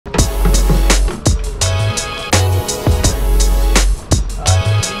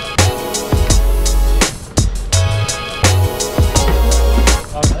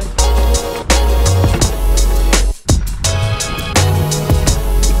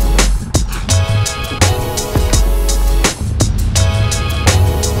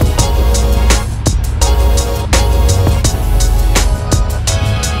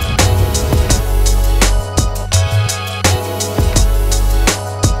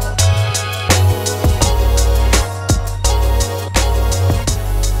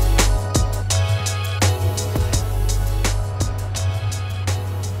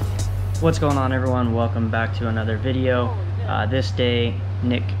What's going on, everyone? Welcome back to another video. This day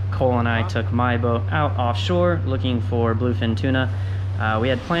Nick, Cole, and I took my boat out offshore looking for bluefin tuna. We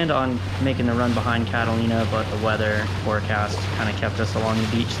had planned on making the run behind Catalina, but the weather forecast kind of kept us along the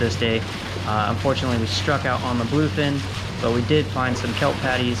beach this day. Unfortunately, we struck out on the bluefin, but we did find some kelp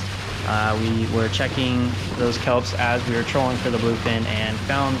patties. We were checking those kelps as we were trolling for the bluefin and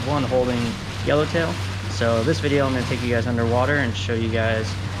found one holding yellowtail. So this video I'm going to take you guys underwater and show you guys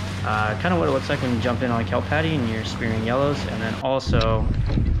kind of what it looks like when you jump in on a kelp patty and you're spearing yellows, and then also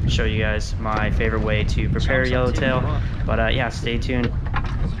show you guys my favorite way to prepare yellowtail. But yeah, stay tuned.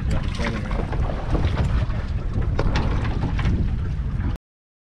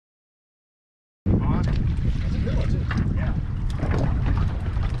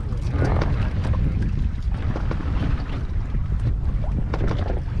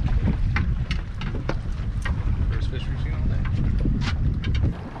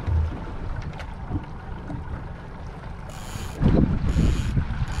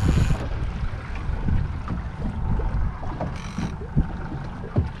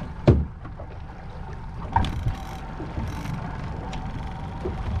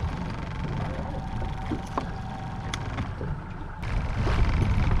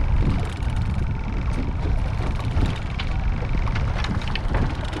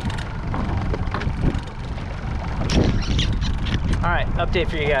 Alright, update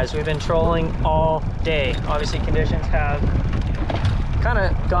for you guys. We've been trolling all day. Obviously conditions have kind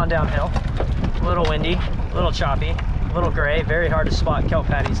of gone downhill. A little windy, a little choppy, a little gray. Very hard to spot kelp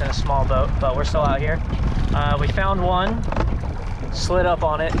patties in a small boat, but we're still out here. We found one, slid up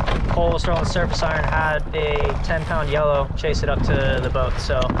on it. Cole was throwing the surface iron, had a 10-pound yellow chase it up to the boat.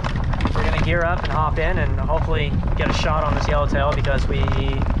 So we're gonna gear up and hop in and hopefully get a shot on this yellowtail, because we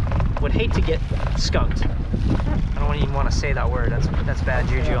would hate to get skunked. I don't even want to say that word. That's bad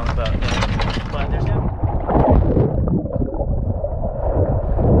juju on the boat. Yeah. But there's no.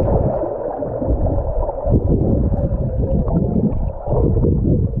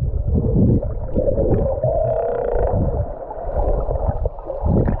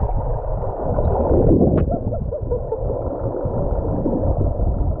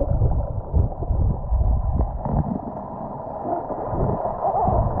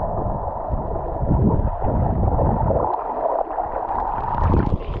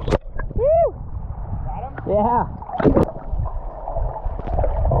 Yeah.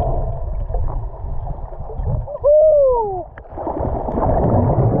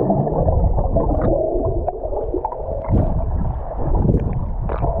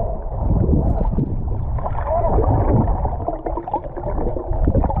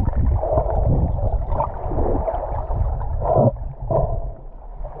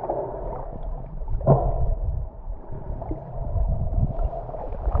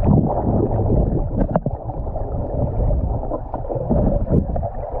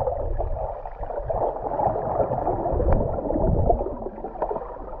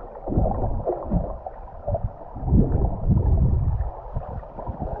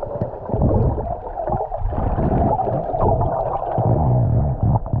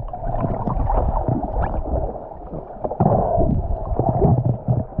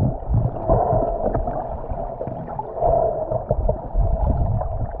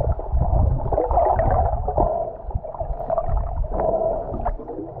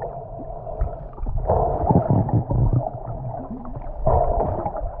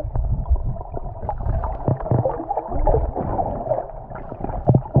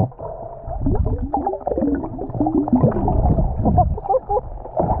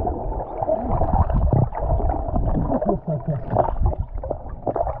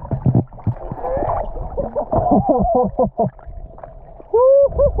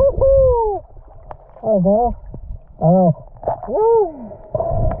 Oh, boy. Oh. Woo.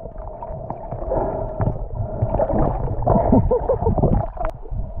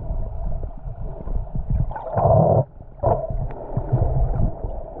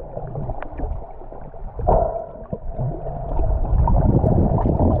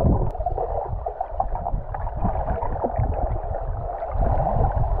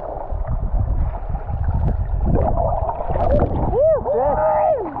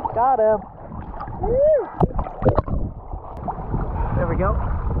 Got him. There we go.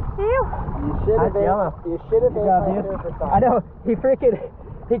 You should have been. You should have been. I know. He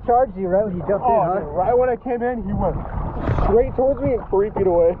charged you right when you jumped in, huh? Right when I came in, he went straight towards me and 3 feet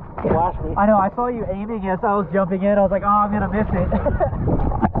away. Flashed me. I know. I saw you aiming as I was jumping in. I was like, oh, I'm gonna miss it.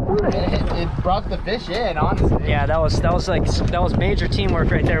 It brought the fish in, honestly. Yeah, that was major teamwork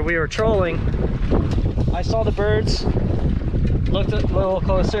right there. We were trolling. I saw the birds. looked a little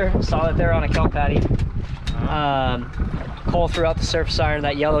closer, saw that they're on a kelp patty. Cole threw out the surface iron,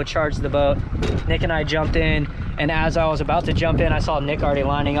 that yellow charged the boat. Nick and I jumped in, and as I was about to jump in, I saw Nick already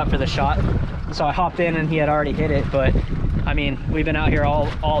lining up for the shot. So I hopped in and he had already hit it, but I mean, we've been out here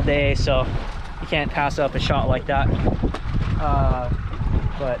all day, so you can't pass up a shot like that.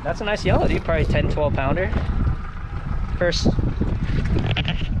 But that's a nice yellow, dude, probably 10-12 pounder. First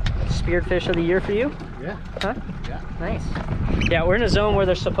speared fish of the year for you? Yeah. Huh? Yeah. Nice. Yeah, we're in a zone where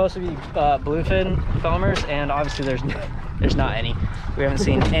there's supposed to be bluefin foamers, and obviously there's not any. We haven't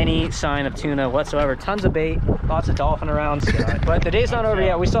seen any sign of tuna whatsoever. Tons of bait, lots of dolphin around. But the day's not over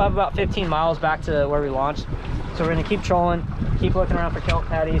yet. We still have about 15 miles back to where we launched. So we're gonna keep trolling, keep looking around for kelp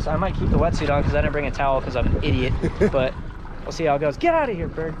patties. I might keep the wetsuit on because I didn't bring a towel because I'm an idiot. But we'll see how it goes. Get out of here,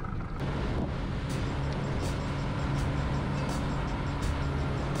 bird.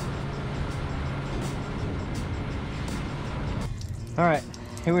 All right,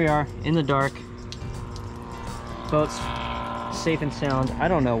 here we are in the dark. Boat's safe and sound. I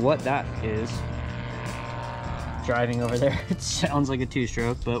don't know what that is driving over there. It sounds like a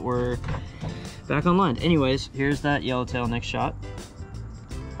two-stroke, but we're back on land. Anyways, here's that yellowtail next shot.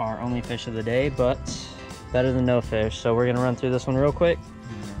 Our only fish of the day, but better than no fish. So we're gonna run through this one real quick,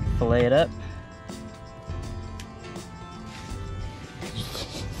 fillet it up.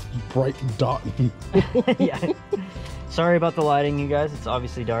 Bright dot. Yeah. Sorry about the lighting, you guys. It's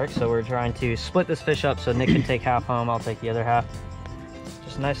obviously dark, so we're trying to split this fish up so Nick can take half home, I'll take the other half.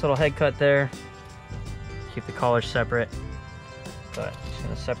 Just a nice little head cut there. Keep the collars separate. But just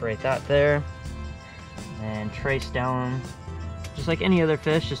gonna separate that there. And trace down, just like any other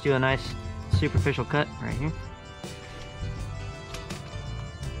fish, just do a nice superficial cut right here.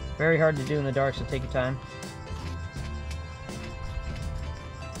 Very hard to do in the dark, so take your time.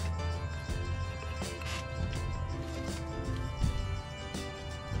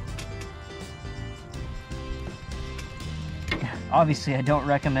 Obviously, I don't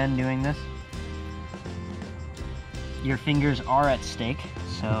recommend doing this. Your fingers are at stake,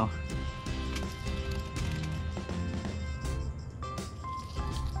 so.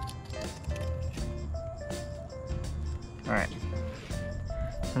 All right.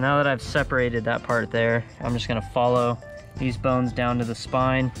 So now that I've separated that part there, I'm just gonna follow these bones down to the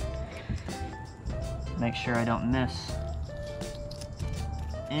spine. Make sure I don't miss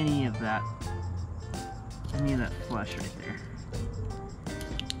any of that flesh right there.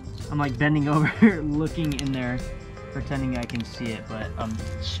 I'm like bending over looking in there, pretending I can see it, but I'm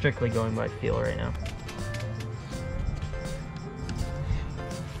strictly going by feel right now.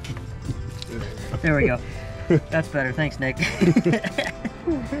 There we go. That's better. Thanks, Nick.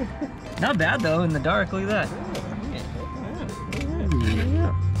 Not bad though in the dark. Look at that. Yeah.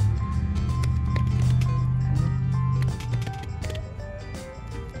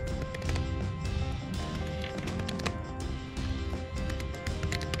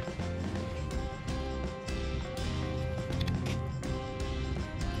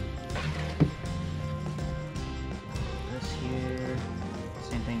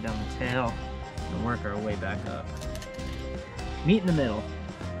 Down the tail and work our way back up. Meet in the middle.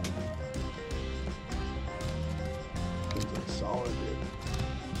 It's solid, dude.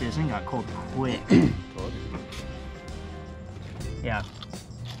 This thing got cold quick. Yeah.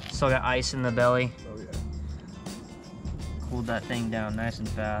 Still got ice in the belly. Oh yeah. Cooled that thing down nice and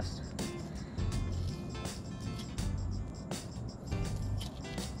fast.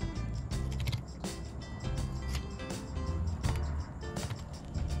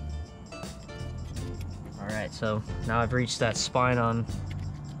 Alright, so now I've reached that spine on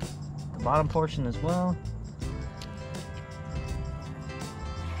the bottom portion as well.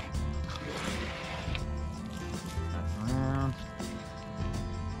 Around.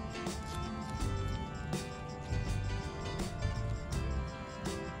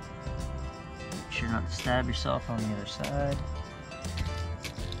 Make sure not to stab yourself on the other side.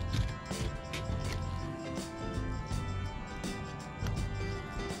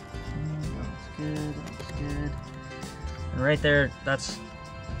 Good, that's good. And right there, that's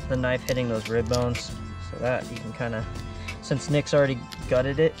the knife hitting those rib bones. So that you can kind of, since Nick's already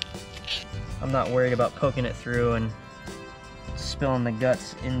gutted it, I'm not worried about poking it through and spilling the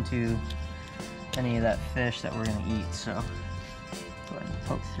guts into any of that fish that we're gonna eat. So go ahead and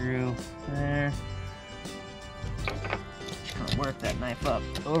poke through there. Just kind of work that knife up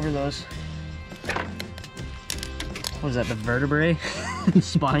over those. What is that, the vertebrae?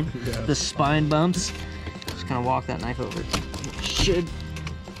 Spine? Yeah. The spine bumps. Just kind of walk that knife over. It should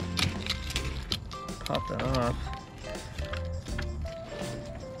pop that off.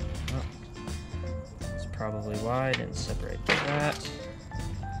 Oh, it's probably why I didn't separate that.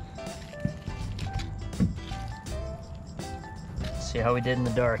 Let's see how we did in the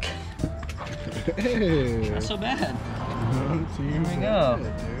dark. Hey. Not so bad. There we go.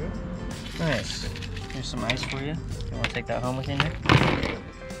 Dude. Nice. Here's some ice for you. You want to take that home with you, Nick?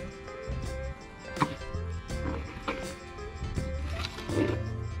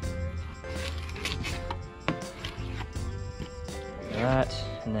 That,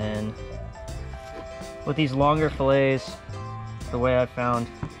 and then with these longer fillets, the way I've found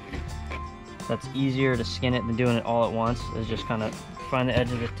that's easier to skin it than doing it all at once is just kind of find the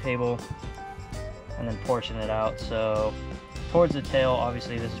edge of the table and then portion it out. So towards the tail,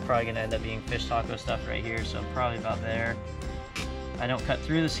 obviously this is probably going to end up being fish taco stuff right here, so probably about there. I don't cut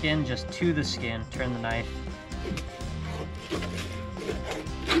through the skin, just to the skin. Turn the knife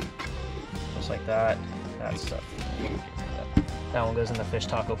just like that. That stuff, that one goes in the fish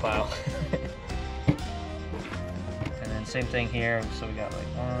taco pile. And then same thing here, so we got like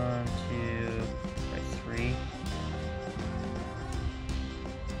 1, 2, like 3.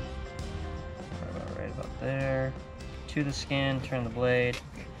 Right about there. To the skin, turn the blade.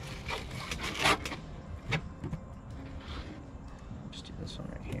 Just do this one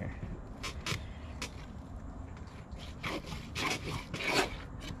right here.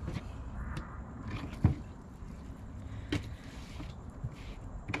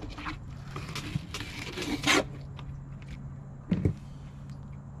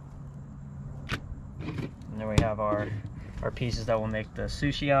 And there we have our pieces that we'll make the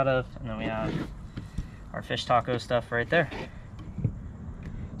sushi out of, and then we have our fish taco stuff right there.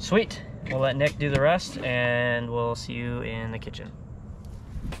 Sweet. We'll let Nick do the rest, and we'll see you in the kitchen.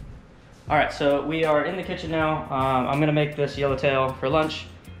 All right, so we are in the kitchen now. I'm gonna make this yellowtail for lunch.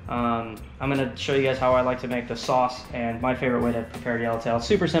 I'm gonna show you guys how I like to make the sauce and my favorite way to prepare yellowtail. It's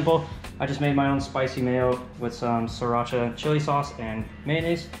super simple. I just made my own spicy mayo with some sriracha chili sauce and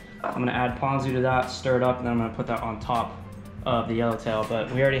mayonnaise. I'm gonna add ponzu to that, stir it up, and then I'm gonna put that on top of the yellowtail. But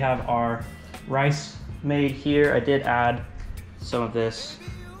we already have our rice made here. I did add some of this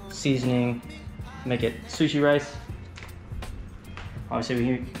seasoning, make it sushi rice. Obviously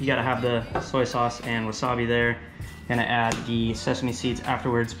you gotta have the soy sauce and wasabi there. Gonna add the sesame seeds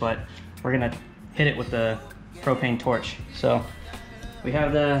afterwards, but we're gonna hit it with the propane torch. So we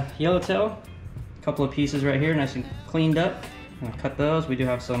have the yellowtail, a couple of pieces right here, nice and cleaned up. I'm gonna cut those. We do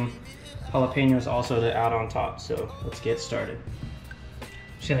have some jalapenos also to add on top, so let's get started.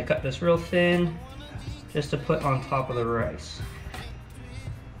 Just gonna cut this real thin, just to put on top of the rice.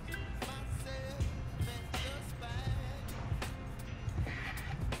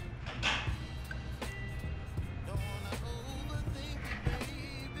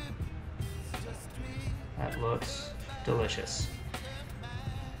 That looks delicious.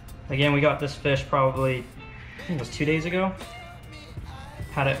 Again, we got this fish probably, I think it was 2 days ago.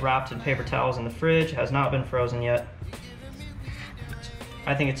 Had it wrapped in paper towels in the fridge, has not been frozen yet.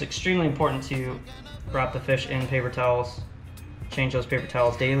 I think it's extremely important to wrap the fish in paper towels, change those paper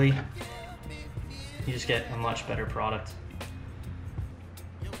towels daily. You just get a much better product.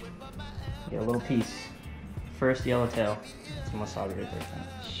 Get a little piece. First yellowtail. Some wasabi right there.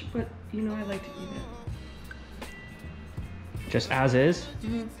 But you know I like to eat it. Just as is?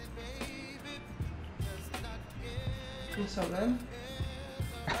 Mm-hmm. It's so good.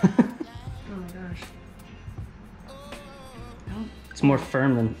 Oh my gosh. Oh. It's more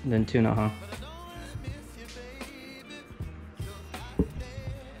firm than tuna, huh?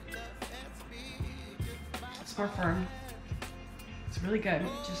 It's more firm. It's really good. It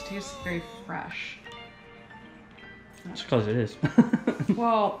just tastes very fresh. It's because it is.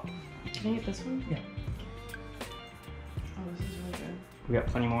 Well, can I eat this one? Yeah. Oh, this is really good. We got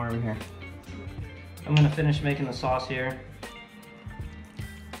plenty more over here. I'm gonna finish making the sauce here.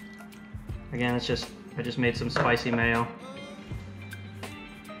 Again, I just made some spicy mayo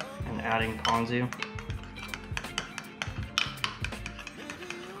and adding ponzu.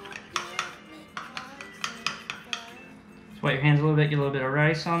 Just wet your hands a little bit, get a little bit of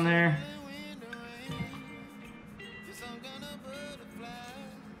rice on there.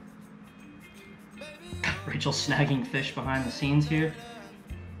 Rachel snagging fish behind the scenes here.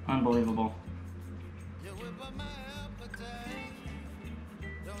 Unbelievable.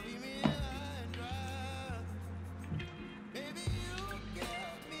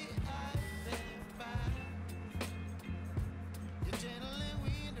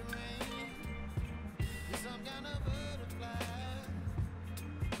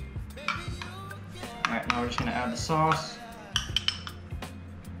 Alright, now we're just going to add the sauce.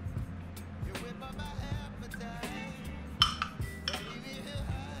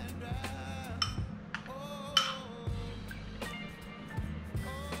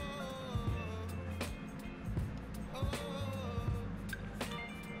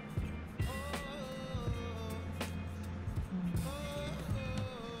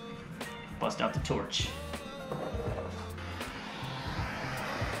 bust out the torch.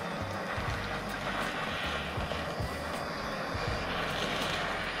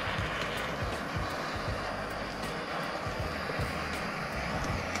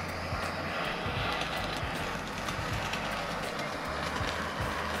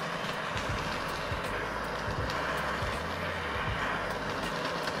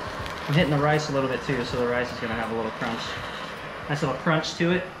 I'm hitting the rice a little bit too, so the rice is gonna have a little crunch. Nice little crunch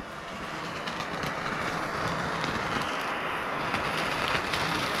to it.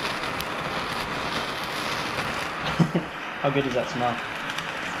 How good does that smell?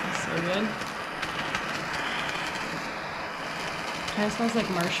 It's so good. Kind of smells like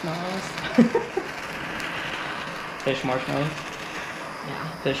marshmallows. Fish marshmallows? Yeah.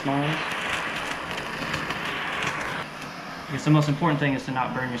 Fish marshmallows? I guess the most important thing is to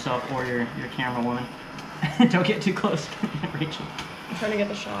not burn yourself or your camera woman. Don't get too close, Rachel. I'm trying to get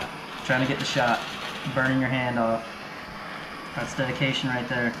the shot. Trying to get the shot. Burning your hand off. That's dedication right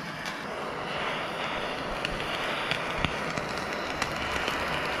there.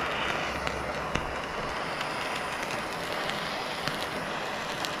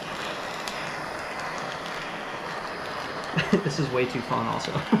 This is way too fun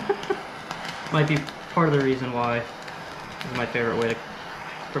also. Might be part of the reason why it's my favorite way to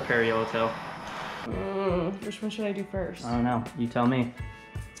prepare yellowtail. Which one should I do first? I don't know. You tell me.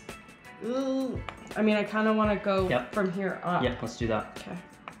 Ooh. I mean, I kind of want to go from here up. Yep, let's do that. Okay.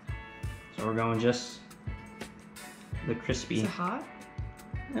 So we're going just the crispy. Is it hot?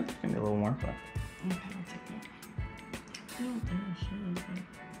 Yep, it's gonna be a little warm, but. Okay, I'll take that. I don't think I should.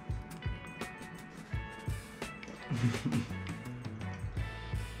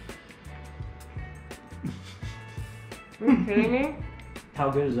 Are you kidding me? How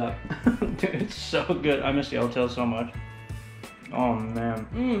good is that? Dude, it's so good. I miss yellowtail so much. Oh man.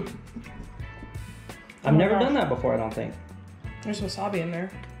 I've never done that before, I don't think. There's wasabi in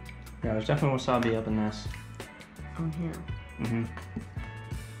there. Yeah, there's definitely wasabi up in this. On here. Mm-hmm.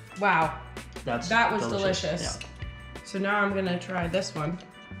 Wow. That was delicious. Yeah. So now I'm gonna try this one.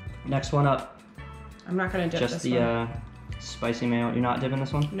 Next one up. I'm not gonna dip just this the one. Spicy mayo. You're not dipping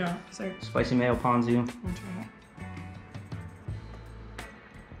this one? No, sorry. Spicy mayo ponzu. I'll try it.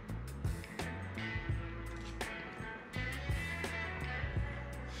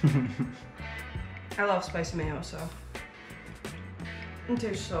 I love spicy mayo, so it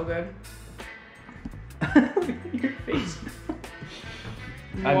tastes so good. Your face.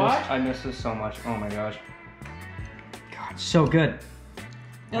 What? I miss this so much. Oh my gosh. God, so good.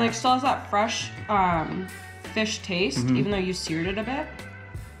 It like still has that fresh fish taste, even though you seared it a bit.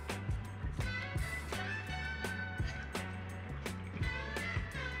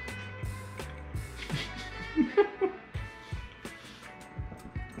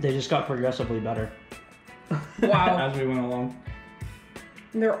 They just got progressively better. Wow. As we went along.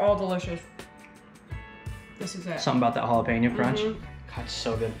 They're all delicious. This is it. Something about that jalapeno crunch. God, it's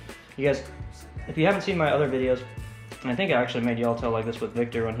so good. You guys, if you haven't seen my other videos, and I think I actually made yellowtail like this with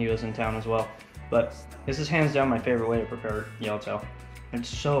Victor when he was in town as well, but this is hands down my favorite way to prepare yellowtail. It's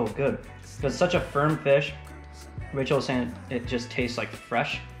so good. It's such a firm fish. Rachel was saying it just tastes like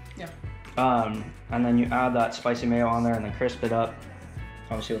fresh. Yeah. And then you add that spicy mayo on there and then crisp it up.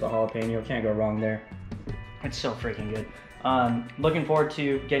 Obviously with the jalapeno, can't go wrong there. It's so freaking good. Looking forward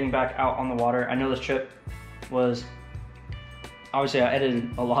to getting back out on the water. I know this trip was, obviously I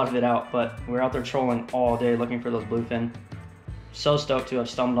edited a lot of it out, but we were out there trolling all day looking for those bluefin. So stoked to have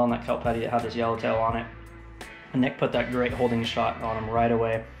stumbled on that kelp patty that had this yellowtail on it. And Nick put that great holding shot on him right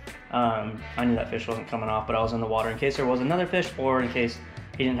away. I knew that fish wasn't coming off, but I was in the water in case there was another fish or in case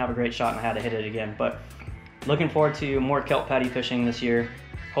he didn't have a great shot and I had to hit it again. But looking forward to more kelp patty fishing this year.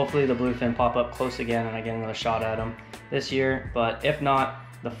 Hopefully the bluefin pop up close again and I get another shot at them this year. But if not,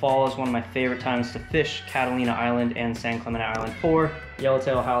 the fall is one of my favorite times to fish Catalina Island and San Clemente Island for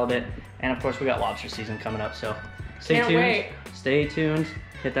yellowtail, halibut, and of course we got lobster season coming up. So stay tuned. Stay tuned.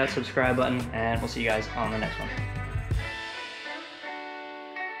 Hit that subscribe button and we'll see you guys on the next one.